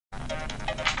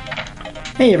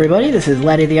Hey everybody, this is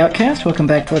Laddie the Outcast. Welcome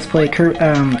back to Let's Play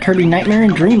Kirby Nightmare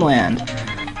in Dreamland.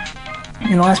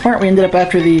 In the last part, we ended up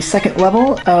after the second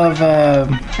level of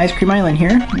Ice Cream Island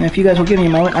here. And if you guys will give me a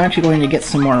moment, I'm actually going to get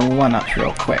some more 1-ups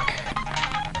real quick.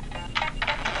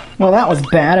 Well, that was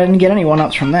bad. I didn't get any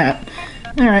 1-ups from that.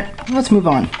 Alright, let's move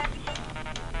on.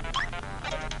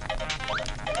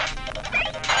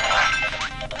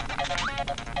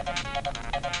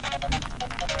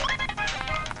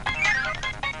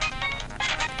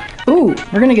 Ooh,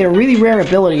 we're gonna get a really rare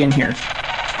ability in here.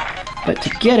 But to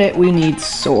get it, we need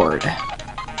Sword.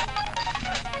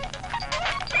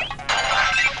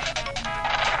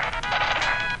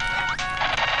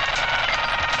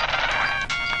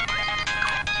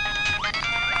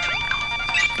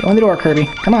 Go in the door, Kirby.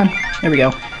 Come on. There we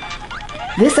go.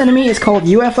 This enemy is called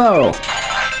UFO.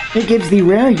 It gives the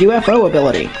rare UFO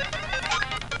ability.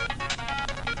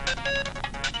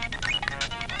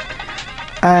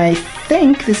 I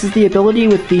think this is the ability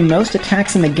with the most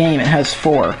attacks in the game. It has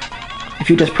 4. If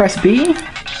you just press B,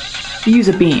 you use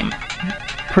a beam.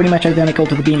 Pretty much identical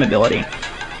to the beam ability.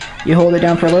 You hold it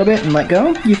down for a little bit and let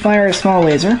go. You fire a small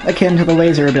laser, akin to the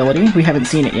laser ability. We haven't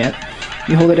seen it yet.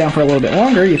 You hold it down for a little bit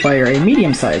longer, you fire a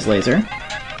medium-sized laser.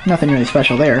 Nothing really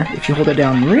special there. If you hold it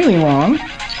down really long,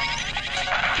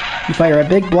 you fire a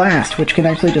big blast, which can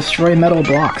actually destroy metal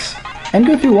blocks. And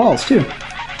go through walls, too.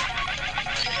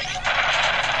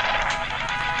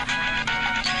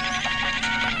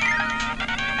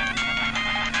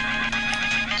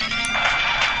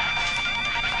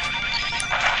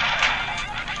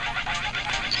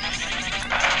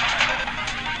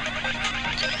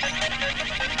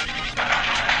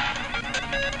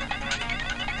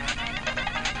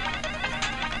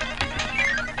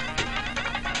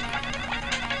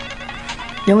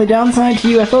 The only downside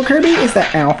to UFO Kirby is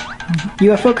that,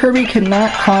 UFO Kirby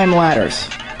cannot climb ladders.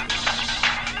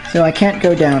 So I can't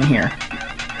go down here.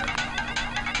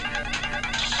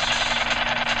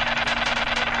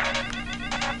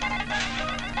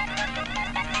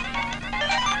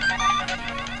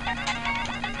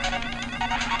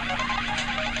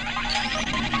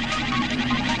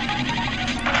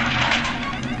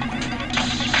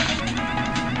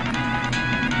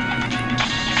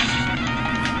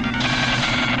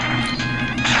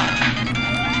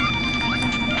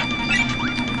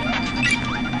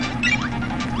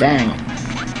 Dang.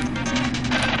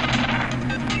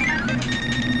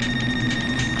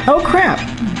 Oh crap!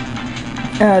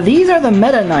 These are the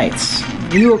Meta Knights.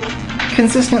 You will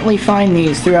consistently find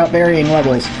these throughout varying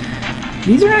levels.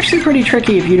 These are actually pretty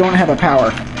tricky if you don't have a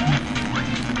power.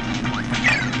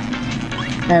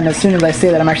 And as soon as I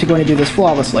say that, I'm actually going to do this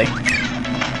flawlessly.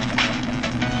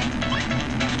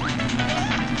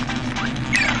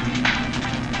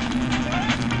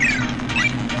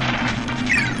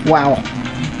 Wow.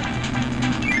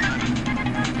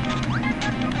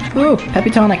 Ooh, Peppy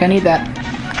Tonic, I need that.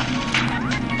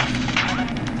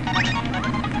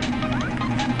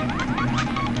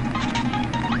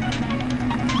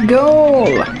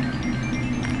 Goal!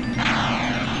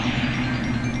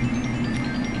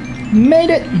 Made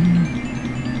it!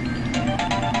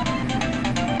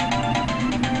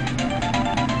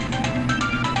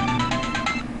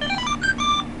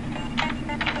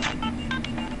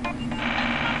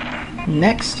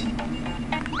 Next.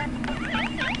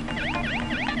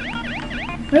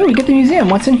 Oh, we get the museum.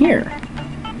 What's in here?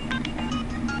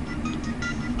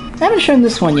 I haven't shown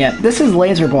this one yet. This is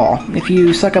Laser Ball. If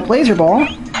you suck up Laser Ball,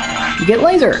 you get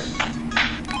laser.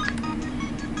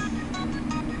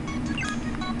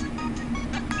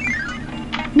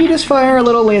 You just fire a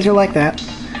little laser like that.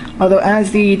 Although,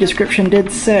 as the description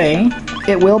did say,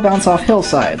 it will bounce off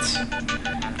hillsides.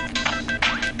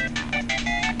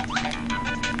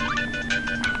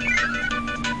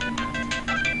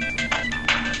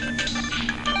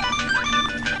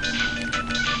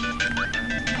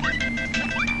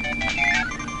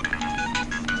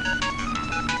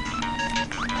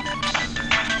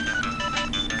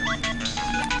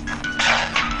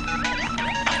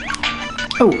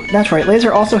 Oh, that's right.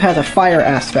 Laser also has a fire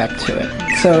aspect to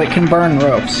it, so it can burn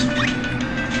ropes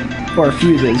or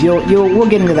fuses. We'll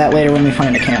get into that later when we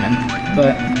find a cannon.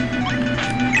 But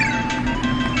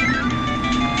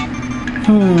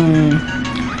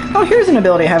oh, here's an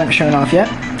ability I haven't shown off yet.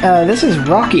 This is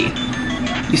Rocky.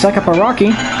 You suck up a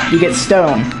Rocky, you get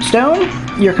Stone. Stone,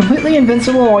 you're completely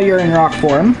invincible while you're in rock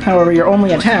form. However, your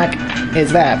only attack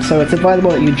is that, so it's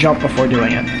advisable that you jump before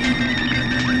doing it.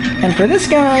 And for this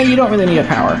guy, you don't really need a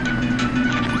power.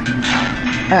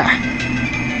 Ah.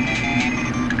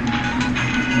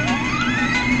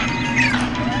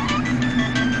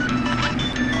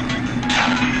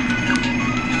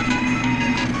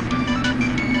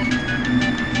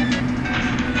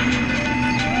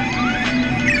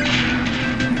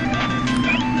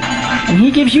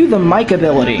 he gives you the Mike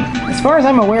ability. As far as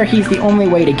I'm aware, he's the only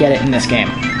way to get it in this game.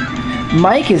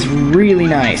 Mike is really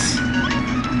nice.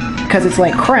 Because it's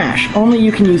like Crash, only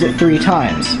you can use it 3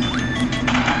 times.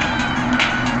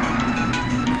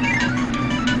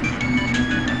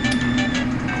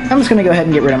 I'm just gonna go ahead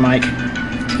and get rid of Mike.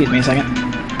 Excuse me a second.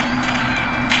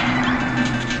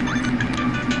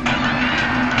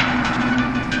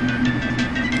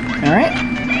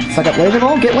 Alright. Suck up Laser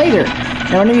Ball, get Laser!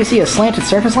 Now whenever you see a slanted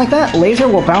surface like that, Laser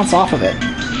will bounce off of it.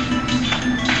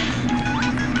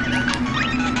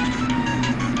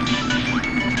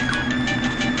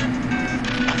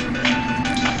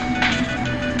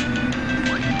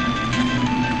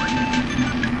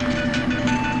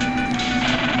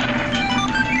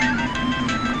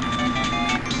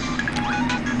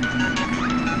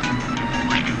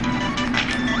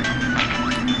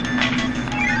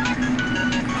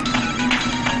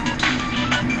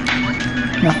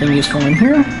 Nothing useful in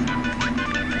here.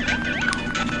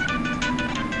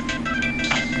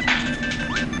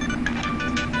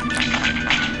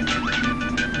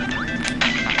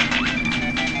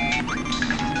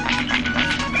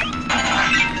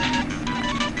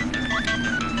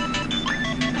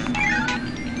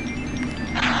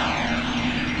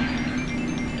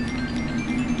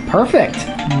 Perfect.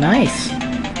 Nice.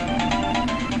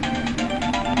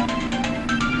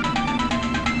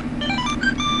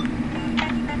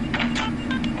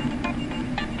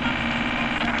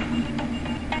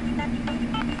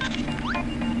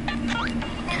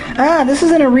 Ah, this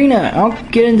is an arena. I'll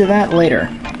get into that later.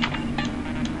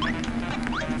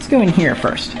 Let's go in here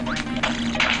first.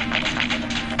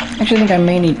 Actually, I think I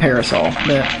may need Parasol,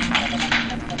 but...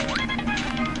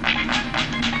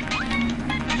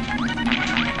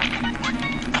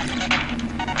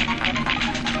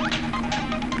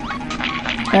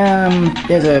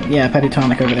 there's a,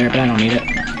 Pepitonic over there, but I don't need it.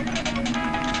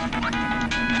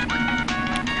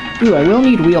 Ooh, I will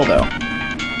need Wheel, though.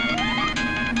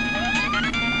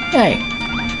 Hey!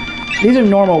 These are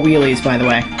normal wheelies, by the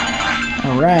way.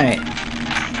 Alright.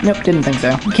 Nope, didn't think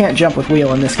so. You can't jump with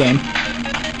Wheel in this game.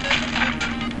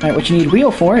 Alright, what you need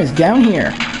Wheel for is down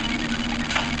here.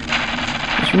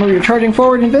 Just remember you're charging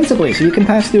forward invincibly, so you can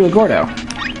pass through a Gordo.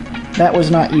 That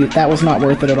was not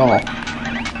worth it at all.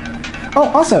 Oh,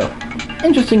 also,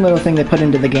 interesting little thing they put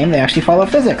into the game, they actually follow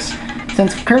physics.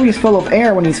 Since Kirby's full of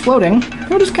air when he's floating,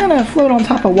 he'll just kind of float on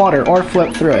top of water, or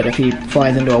float through it if he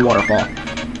flies into a waterfall.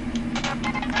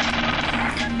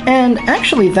 And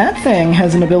actually, that thing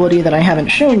has an ability that I haven't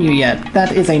shown you yet.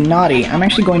 That is a Naughty. I'm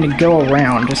actually going to go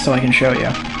around just so I can show you.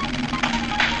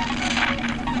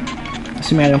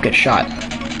 Assuming I don't get shot.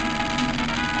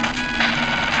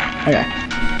 Okay.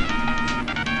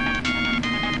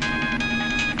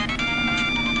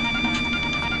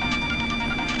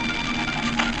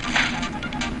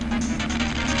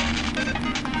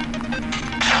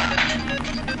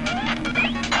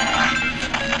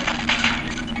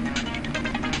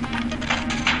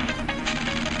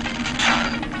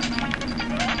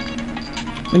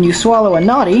 When you swallow a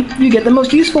Naughty, you get the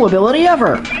most useful ability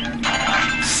ever!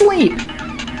 Sleep!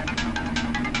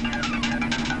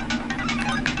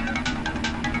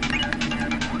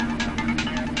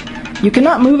 You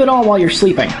cannot move at all while you're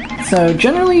sleeping, so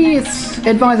generally it's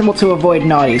advisable to avoid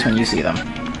Naughties when you see them.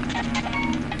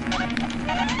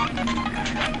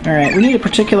 Alright, we need a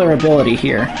particular ability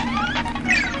here.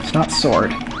 It's not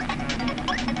Sword.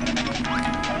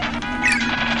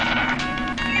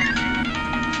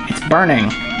 It's Burning.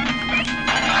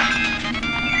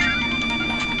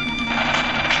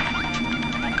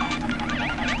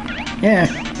 Yeah.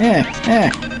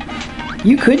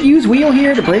 You could use Wheel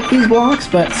here to break these blocks,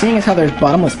 but seeing as how there's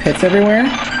bottomless pits everywhere,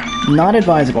 not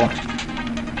advisable.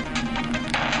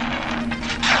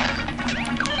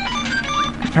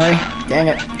 Hurry. Dang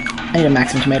it. I need a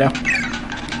Maximum Tomato.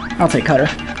 I'll take Cutter.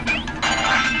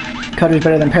 Cutter's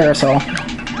better than Parasol.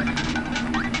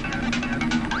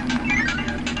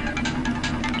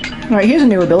 Alright, here's a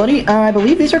new ability. I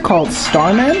believe these are called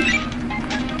Starmen.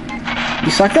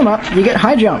 You suck them up, you get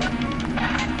High Jump.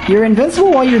 You're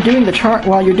invincible while you're doing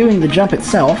the jump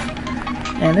itself.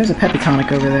 And there's a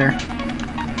Pepitonic over there.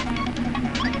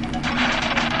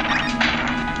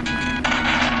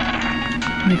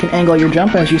 You can angle your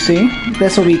jump as you see.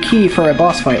 This will be key for a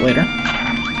boss fight later.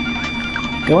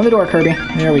 Go in the door, Kirby.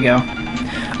 There we go.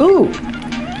 Ooh!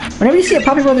 Whenever you see a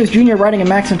Poppy Brothers Jr. riding a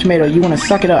Maximum Tomato, you want to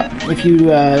suck it up. If you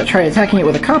try attacking it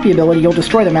with a copy ability, you'll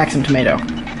destroy the Maximum Tomato.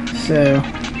 So...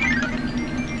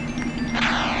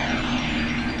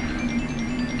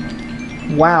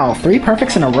 Wow, 3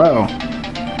 perfects in a row.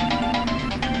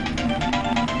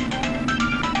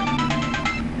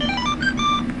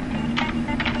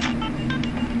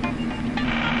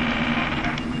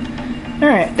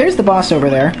 the boss over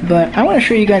there, but I want to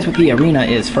show you guys what the arena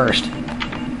is first.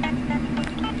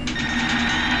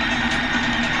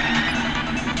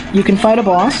 You can fight a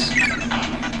boss.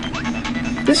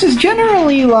 This is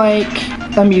generally like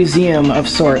a museum of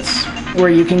sorts, where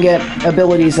you can get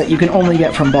abilities that you can only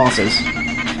get from bosses.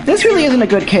 This really isn't a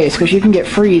good case, because you can get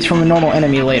freeze from a normal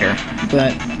enemy later,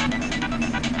 but...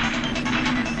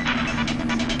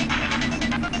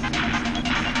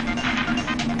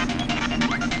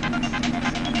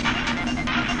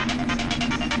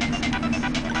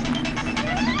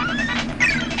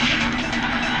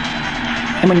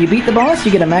 And when you beat the boss,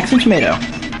 you get a maximum tomato.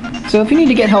 So if you need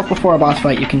to get health before a boss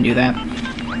fight, you can do that.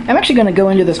 I'm actually going to go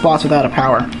into this boss without a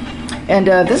power. And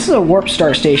this is a warp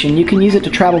star station. You can use it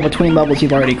to travel between levels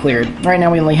you've already cleared. Right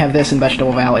now we only have this in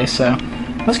Vegetable Valley, so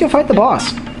let's go fight the boss.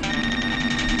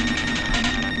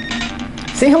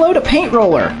 Say hello to Paint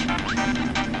Roller!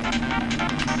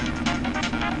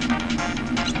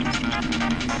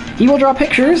 He will draw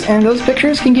pictures, and those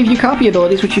pictures can give you copy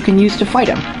abilities which you can use to fight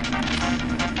him.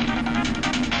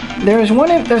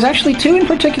 There's actually two in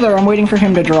particular I'm waiting for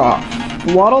him to draw.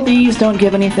 Waddle Dees don't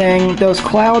give anything, those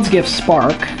clouds give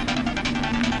spark.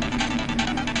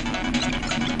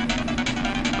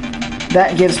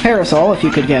 That gives Parasol, if you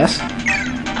could guess.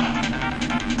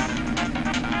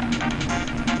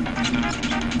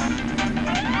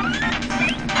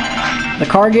 The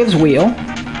car gives Wheel.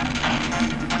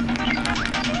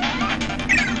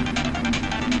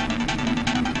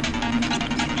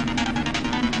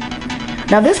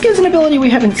 Now this gives an ability we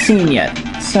haven't seen yet,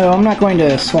 so I'm not going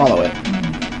to swallow it.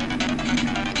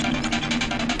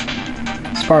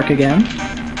 Spark again.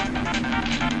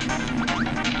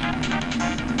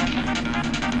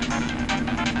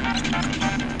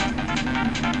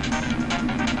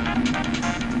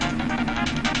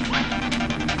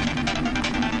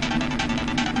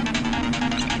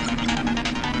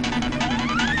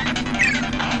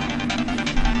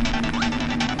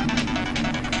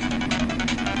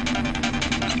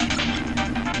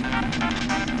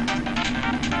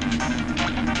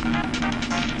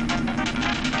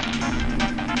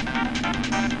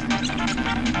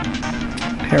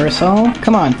 Parasol?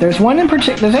 Come on, there's one in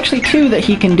particular. There's actually two that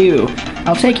he can do.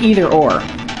 I'll take either or.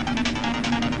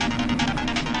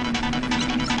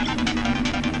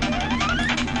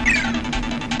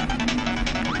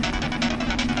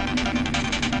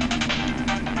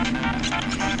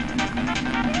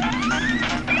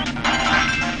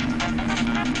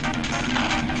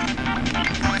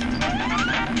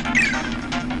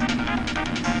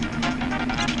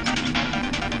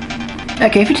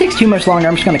 Okay, if he takes too much longer,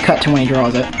 I'm just going to cut to when he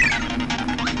draws it.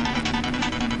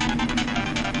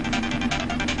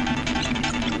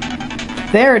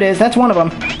 There it is, that's one of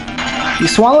them. You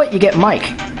swallow it, you get Mike.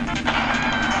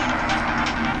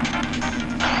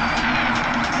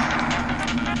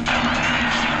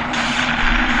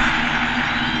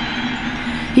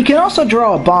 He can also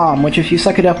draw a bomb, which if you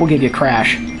suck it up will give you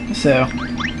Crash. So...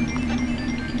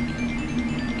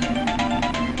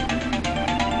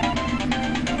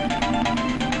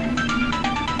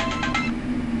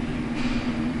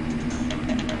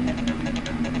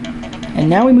 And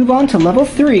now we move on to level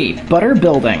 3, Butter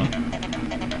Building.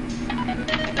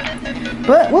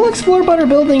 But we'll explore Butter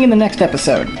Building in the next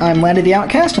episode. I'm Landed the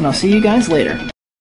Outcast, and I'll see you guys later.